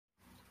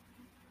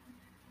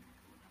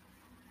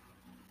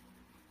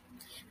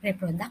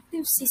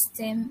Reproductive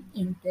System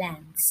in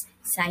Plants,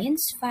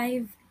 Science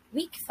 5,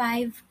 Week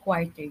 5,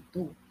 Quarter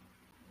 2.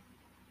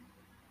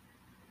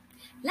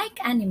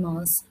 Like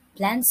animals,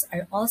 plants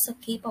are also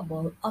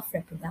capable of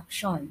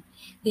reproduction.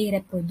 They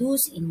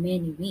reproduce in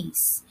many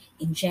ways.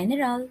 In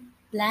general,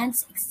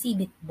 plants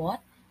exhibit both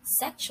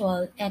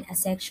sexual and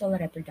asexual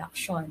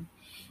reproduction.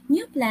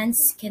 New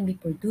plants can be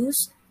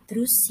produced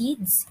through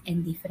seeds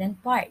and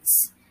different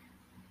parts,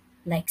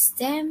 like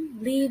stem,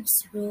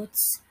 leaves,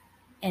 roots,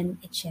 and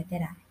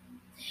etc.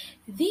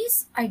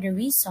 These are the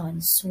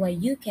reasons why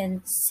you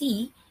can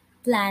see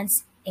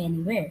plants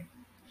anywhere,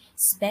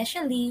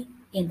 especially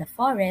in the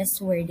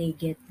forest where they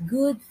get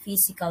good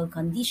physical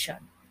condition.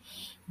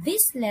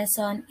 This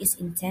lesson is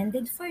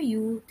intended for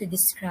you to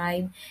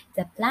describe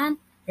the plant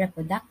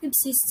reproductive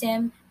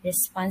system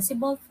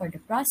responsible for the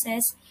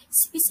process,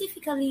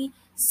 specifically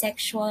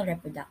sexual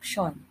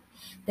reproduction.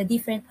 The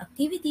different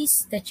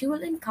activities that you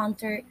will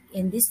encounter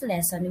in this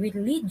lesson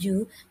will lead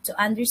you to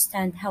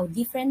understand how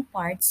different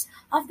parts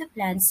of the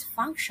plant's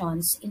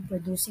functions in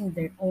producing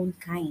their own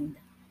kind.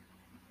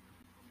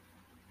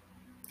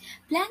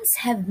 Plants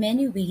have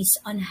many ways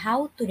on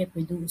how to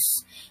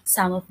reproduce.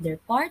 Some of their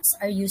parts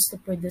are used to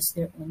produce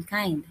their own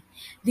kind.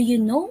 Do you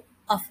know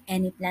of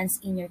any plants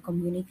in your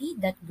community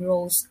that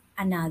grows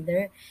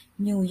another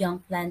new young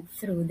plant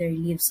through their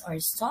leaves or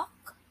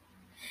stalk?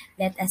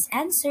 Let us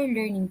answer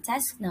learning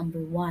task number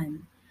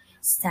 1.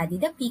 Study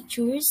the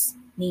pictures,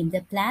 name the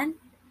plant,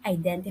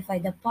 identify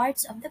the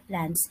parts of the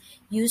plants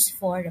used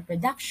for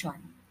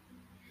reproduction.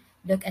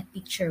 Look at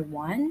picture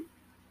 1,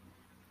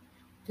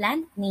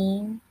 plant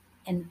name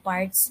and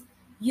parts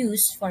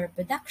used for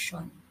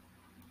reproduction.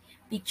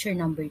 Picture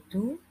number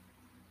 2,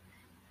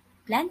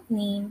 plant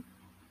name,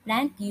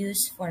 plant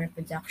used for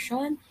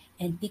reproduction,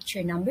 and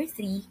picture number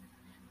 3,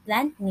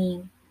 plant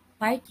name,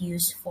 part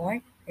used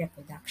for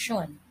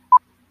reproduction.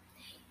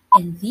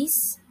 And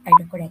these are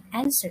the correct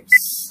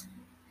answers.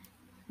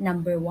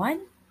 Number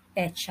 1,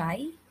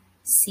 pechay,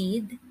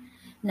 seed.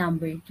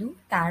 Number 2,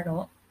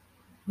 taro,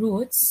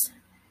 roots.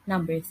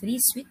 Number 3,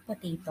 sweet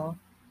potato,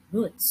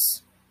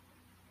 roots.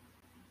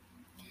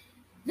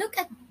 Look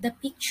at the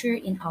picture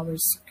in our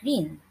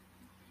screen.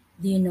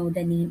 Do you know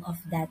the name of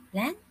that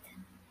plant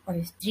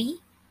or tree?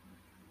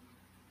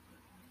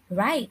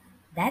 Right,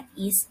 that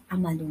is a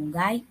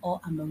malunggay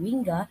or a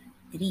moringa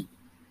tree.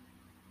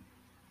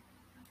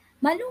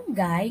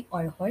 Malunggay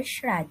or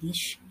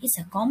horseradish is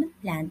a common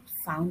plant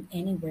found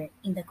anywhere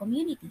in the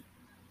community.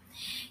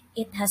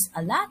 It has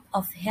a lot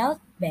of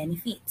health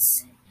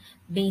benefits.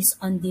 Based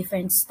on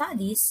different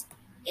studies,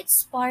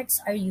 its parts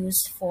are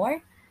used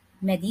for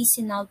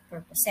medicinal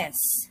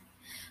purposes.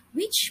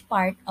 Which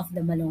part of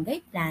the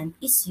malunggay plant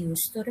is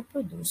used to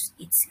reproduce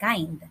its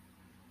kind?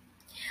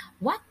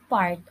 What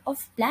part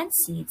of plant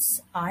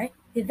seeds are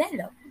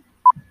developed?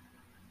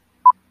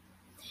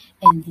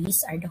 And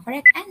these are the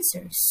correct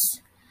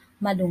answers.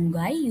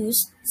 Malunggay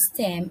use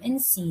stem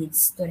and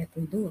seeds to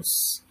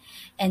reproduce,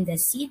 and the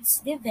seeds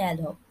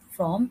develop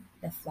from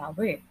the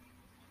flower.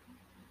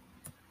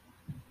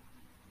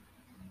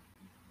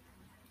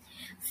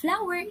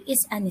 Flower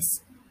is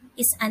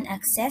an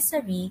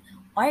accessory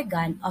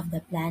organ of the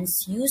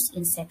plants used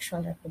in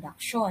sexual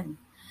reproduction.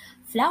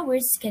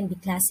 Flowers can be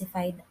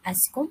classified as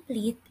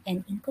complete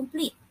and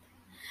incomplete.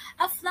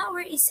 A flower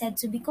is said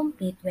to be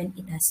complete when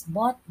it has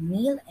both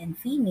male and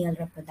female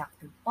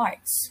reproductive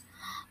parts.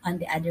 On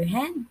the other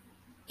hand,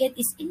 it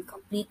is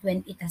incomplete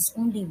when it has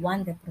only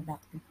one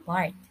reproductive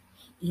part,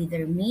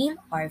 either male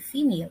or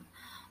female.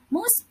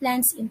 Most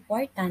plants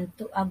important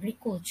to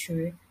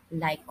agriculture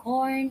like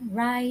corn,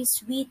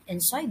 rice, wheat, and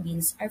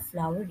soybeans are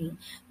flowering,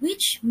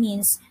 which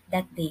means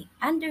that they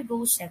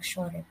undergo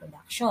sexual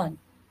reproduction.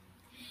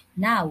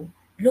 Now,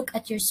 look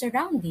at your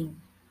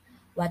surrounding.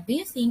 What do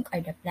you think are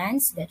the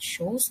plants that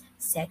shows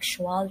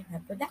sexual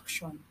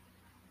reproduction?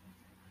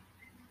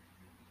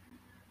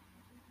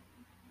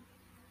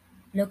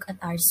 Look at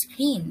our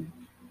screen.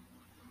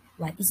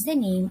 What is the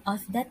name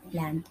of that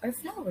plant or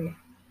flower?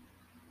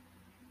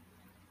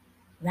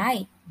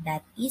 Right,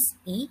 that is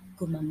a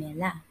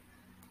gumamela.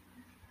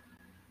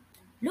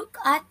 Look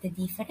at the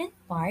different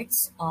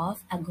parts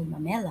of a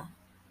gumamela.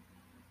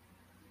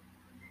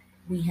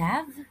 We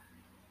have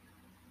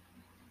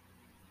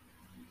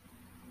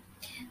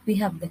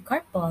the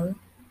carpel,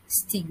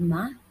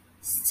 stigma,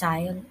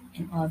 style,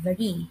 and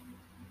ovary.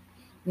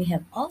 We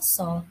have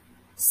also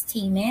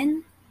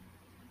stamen,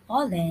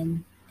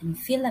 pollen, and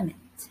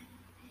filament.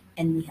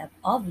 And we have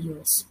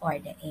ovules or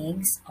the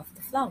eggs of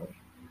the flower.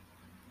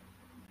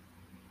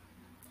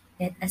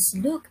 Let us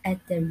look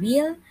at the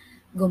real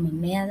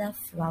gumamela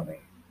flower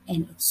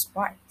and its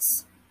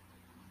parts.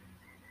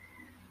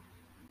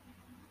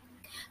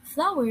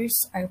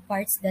 Flowers are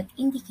parts that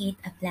indicate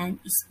a plant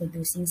is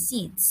producing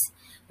seeds.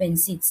 When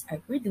seeds are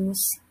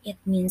produced, it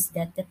means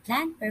that the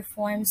plant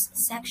performs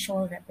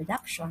sexual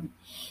reproduction.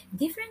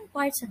 Different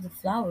parts of the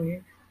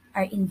flower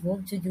are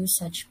involved to do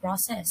such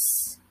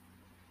process.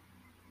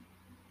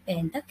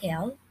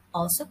 Pentacle,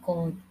 also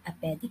called a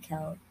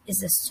pedicle, is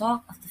the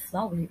stalk of the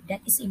flower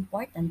that is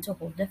important to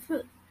hold the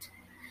fruit.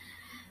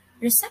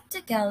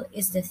 Receptacle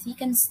is the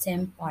thickened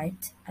stem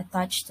part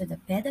attached to the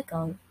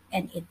pedicel,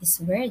 and it is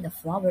where the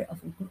flower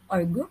of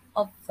or group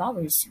of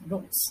flowers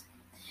grows.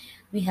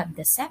 We have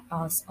the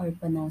sepals, or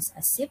pronounced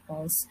as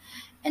sepals,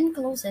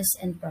 encloses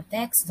and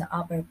protects the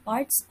upper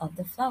parts of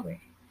the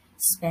flower,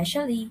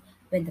 especially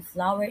when the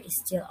flower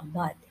is still a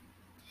bud.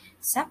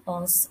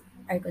 Sepals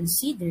are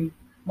considered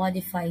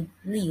modified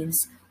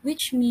leaves,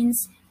 which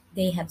means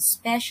they have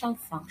special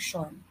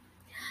function.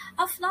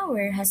 A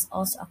flower has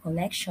also a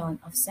collection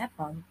of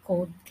sepal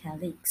called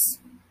calyx.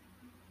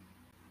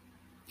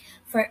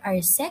 For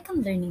our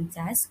second learning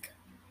task,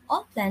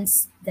 all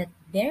plants that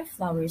bear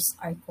flowers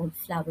are called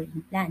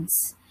flowering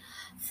plants.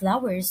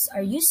 Flowers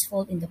are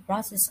useful in the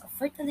process of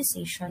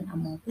fertilization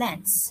among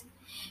plants.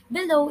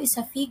 Below is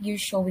a figure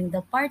showing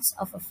the parts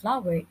of a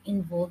flower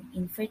involved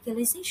in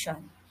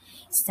fertilization.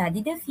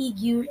 Study the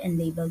figure and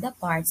label the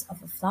parts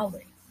of a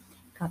flower.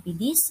 Copy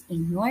this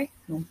in your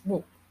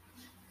notebook.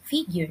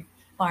 Figure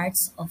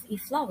parts of a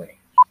flower.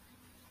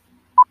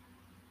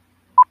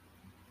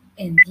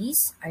 And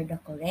these are the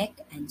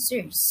correct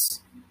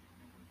answers.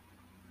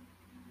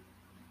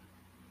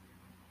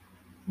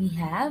 We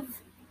have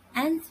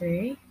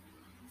anther,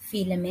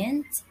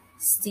 filament,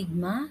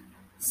 stigma,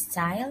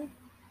 style,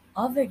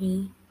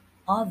 ovary,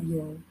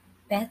 ovule,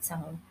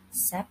 petal,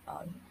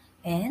 sepal,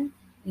 and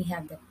we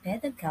have the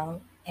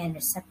pedicle and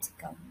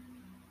receptacle.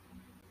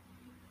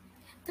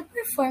 To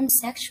perform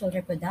sexual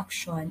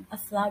reproduction, a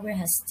flower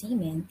has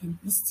stamen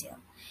and pistil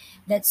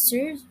that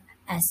serve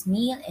as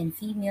male and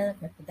female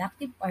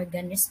reproductive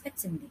organ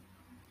respectively.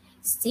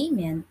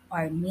 Stamen,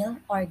 or male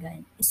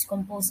organ, is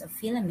composed of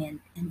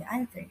filament and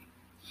anther.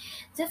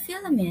 The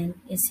filament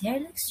is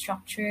hair-like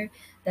structure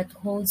that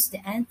holds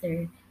the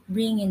anther,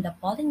 bringing the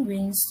pollen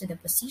grains to the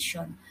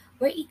position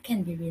where it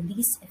can be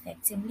released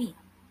effectively.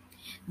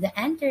 The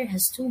anther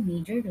has two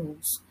major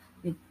rows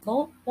with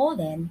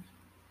pollen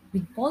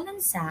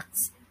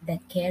sacs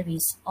that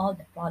carries all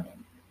the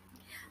pollen.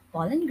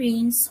 Pollen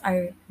grains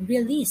are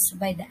released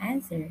by the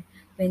anther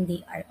when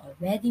they are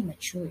already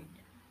matured.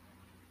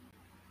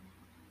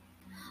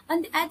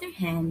 On the other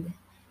hand,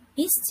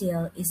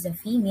 pistil is the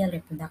female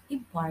reproductive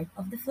part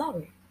of the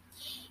flower.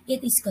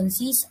 It is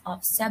consists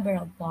of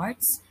several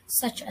parts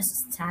such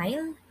as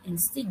style and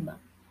stigma.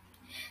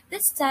 The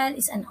style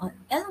is an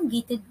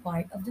elongated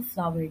part of the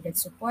flower that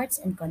supports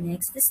and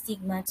connects the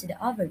stigma to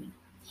the ovary.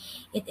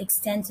 It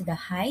extends to the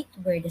height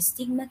where the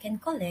stigma can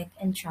collect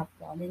and trap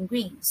pollen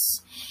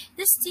grains.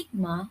 The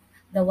stigma,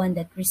 the one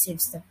that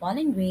receives the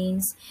pollen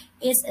grains,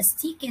 is a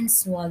thick and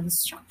swollen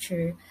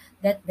structure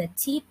at the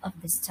tip of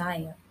the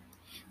style.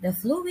 The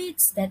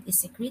fluids that is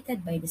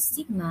secreted by the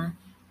stigma,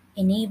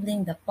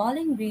 enabling the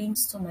pollen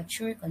grains to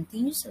mature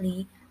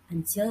continuously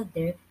until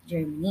they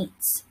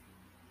germinates.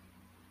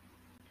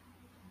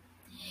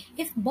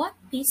 If both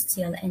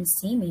pistil and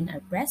stamen are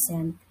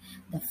present,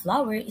 the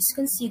flower is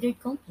considered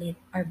complete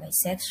or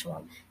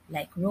bisexual,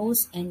 like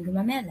rose and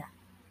gumamela.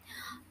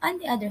 On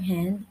the other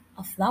hand,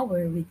 a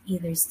flower with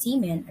either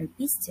stamen or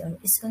pistil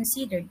is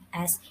considered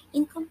as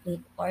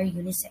incomplete or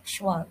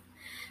unisexual.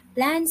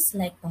 Plants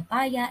like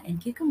papaya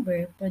and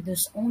cucumber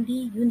produce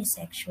only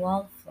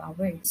unisexual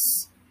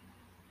flowers.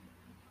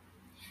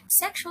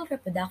 Sexual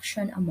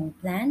reproduction among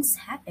plants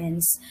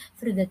happens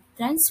through the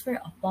transfer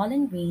of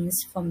pollen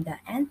grains from the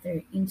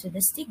anther into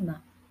the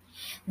stigma.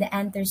 The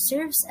anther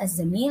serves as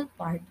the male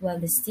part while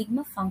the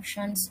stigma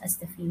functions as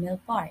the female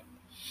part.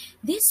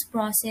 This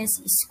process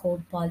is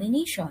called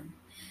pollination.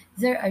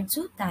 There are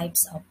two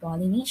types of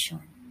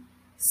pollination: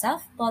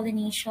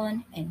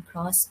 self-pollination and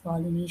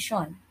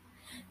cross-pollination.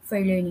 For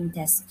learning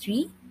test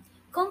 3,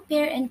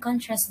 compare and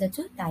contrast the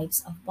two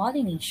types of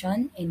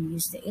pollination and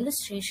use the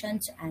illustration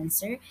to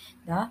answer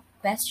the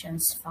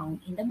questions found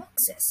in the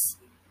boxes.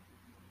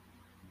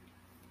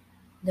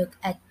 Look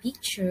at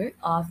picture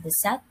of the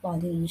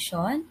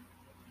self-pollination.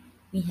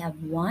 We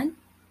have 1,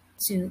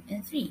 2,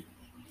 and 3.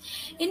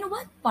 In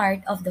what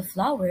part of the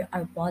flower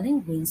are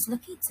pollen grains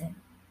located?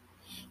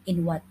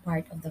 In what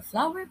part of the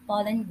flower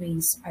pollen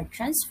grains are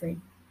transferred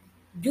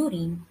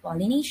during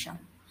pollination?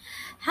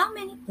 How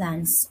many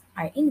plants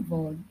are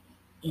involved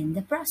in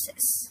the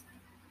process?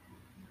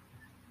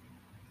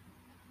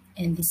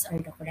 And these are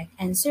the correct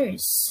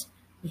answers.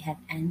 We have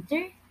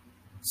anther,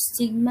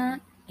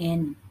 stigma,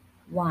 and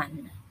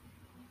 1.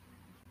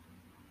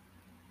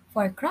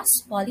 For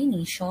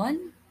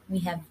cross-pollination, we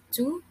have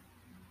 2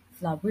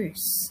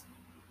 flowers.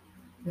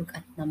 Look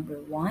at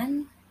number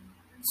 1,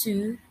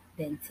 2,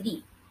 then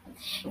 3.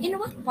 In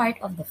what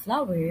part of the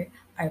flower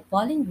are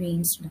pollen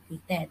grains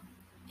located?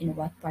 In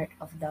what part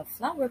of the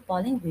flower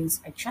pollen grains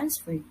are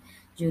transferred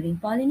during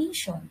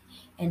pollination?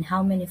 And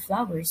how many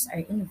flowers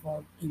are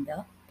involved in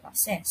the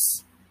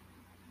process?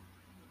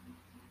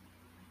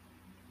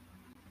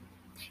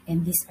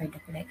 And these are the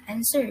correct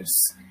answers.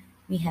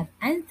 We have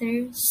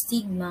anther,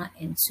 stigma,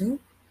 and 2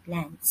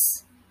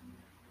 plants.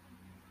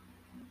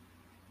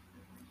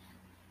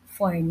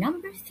 For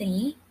number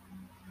 3,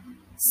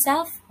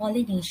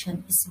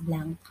 self-pollination is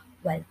blank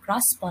while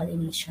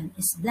cross-pollination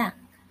is blank.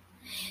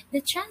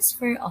 The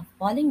transfer of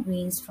pollen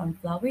grains from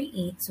flower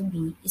A to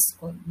B is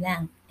called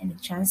blank, and the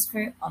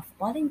transfer of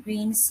pollen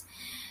grains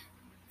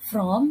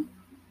from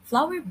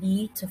flower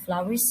B to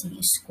flower C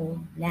is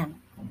called blank.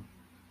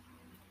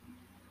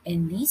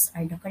 And these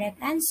are the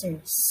correct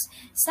answers.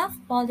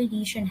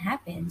 Self-pollination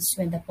happens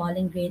when the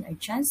pollen grain are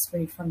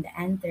transferred from the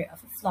anther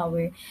of a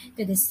flower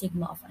to the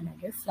stigma of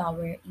another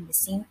flower in the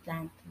same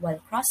plant, while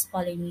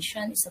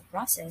cross-pollination is a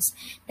process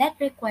that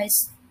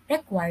requires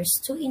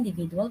two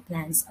individual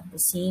plants of the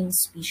same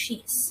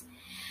species.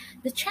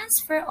 The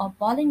transfer of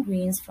pollen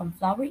grains from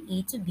flower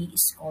A to B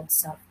is called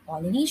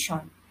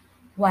self-pollination,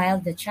 while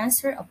the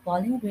transfer of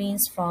pollen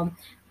grains from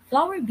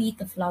flower B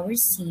to flower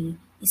C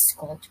is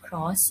called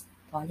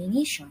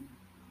cross-pollination.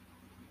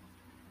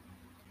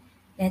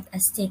 Let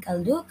us take a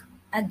look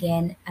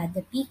again at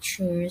the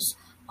pictures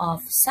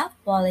of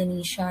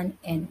self-pollination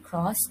and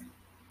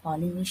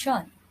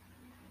cross-pollination.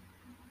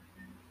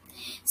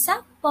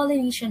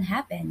 Self-pollination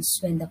happens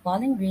when the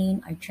pollen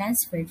grain are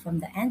transferred from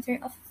the anther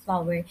of a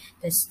flower to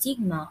the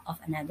stigma of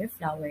another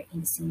flower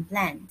in the same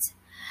plant.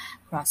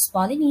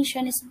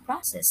 Cross-pollination is a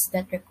process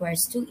that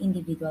requires two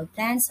individual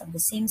plants of the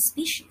same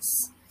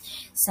species.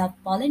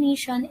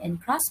 Self-pollination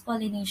and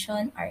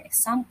cross-pollination are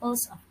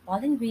examples of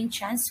pollen grain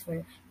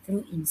transfer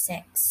through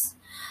insects.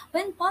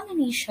 When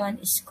pollination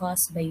is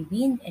caused by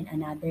wind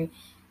and other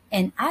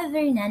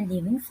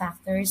non-living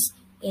factors,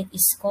 it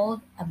is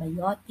called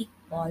abiotic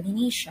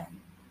pollination.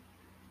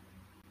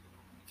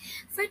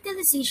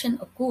 Fertilization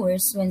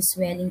occurs when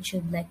swelling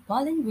tube-like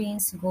pollen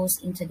grains goes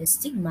into the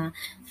stigma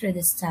through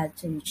the style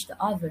to reach the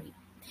ovary.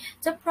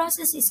 The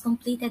process is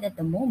completed at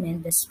the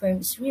moment the sperm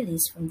is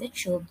released from the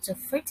tube to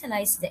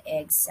fertilize the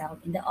egg cell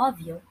in the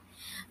ovule.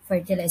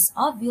 Fertilized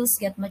ovules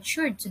get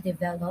matured to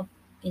develop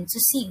into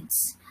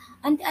seeds.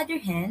 On the other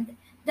hand,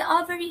 the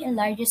ovary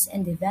enlarges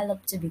and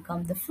develops to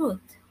become the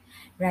fruit.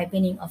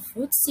 Ripening of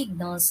fruit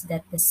signals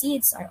that the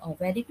seeds are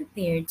already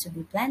prepared to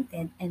be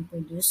planted and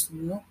produce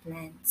new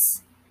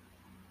plants.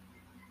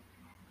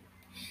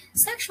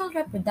 Sexual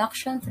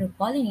reproduction through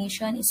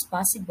pollination is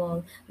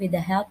possible with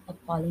the help of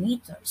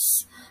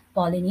pollinators.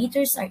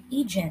 Pollinators are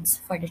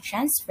agents for the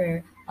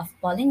transfer of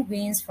pollen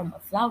grains from a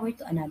flower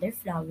to another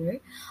flower,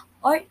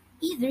 or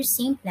either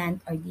same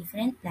plant or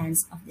different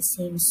plants of the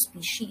same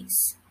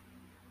species.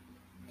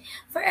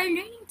 For our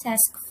learning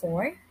task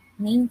 4,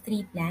 name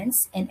 3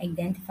 plants and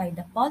identify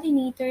the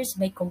pollinators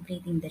by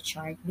completing the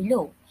chart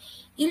below.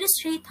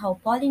 Illustrate how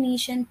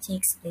pollination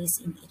takes place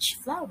in each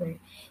flower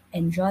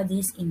and draw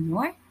this in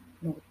your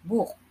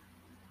notebook.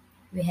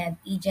 We have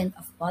agent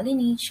of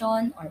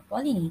pollination or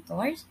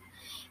pollinators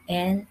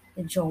and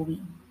the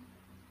drawing.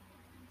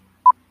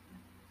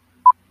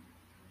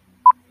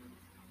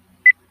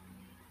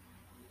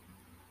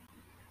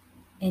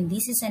 And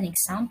this is an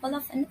example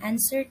of an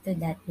answer to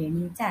that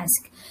learning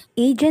task.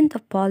 Agent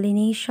of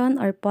pollination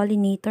or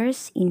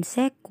pollinators,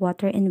 insect,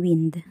 water, and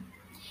wind.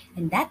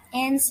 And that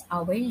ends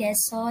our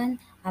lesson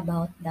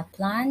about the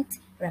plant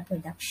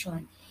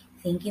reproduction.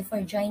 Thank you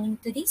for joining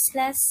today's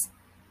class.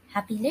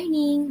 Happy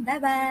learning!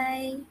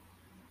 Bye-bye!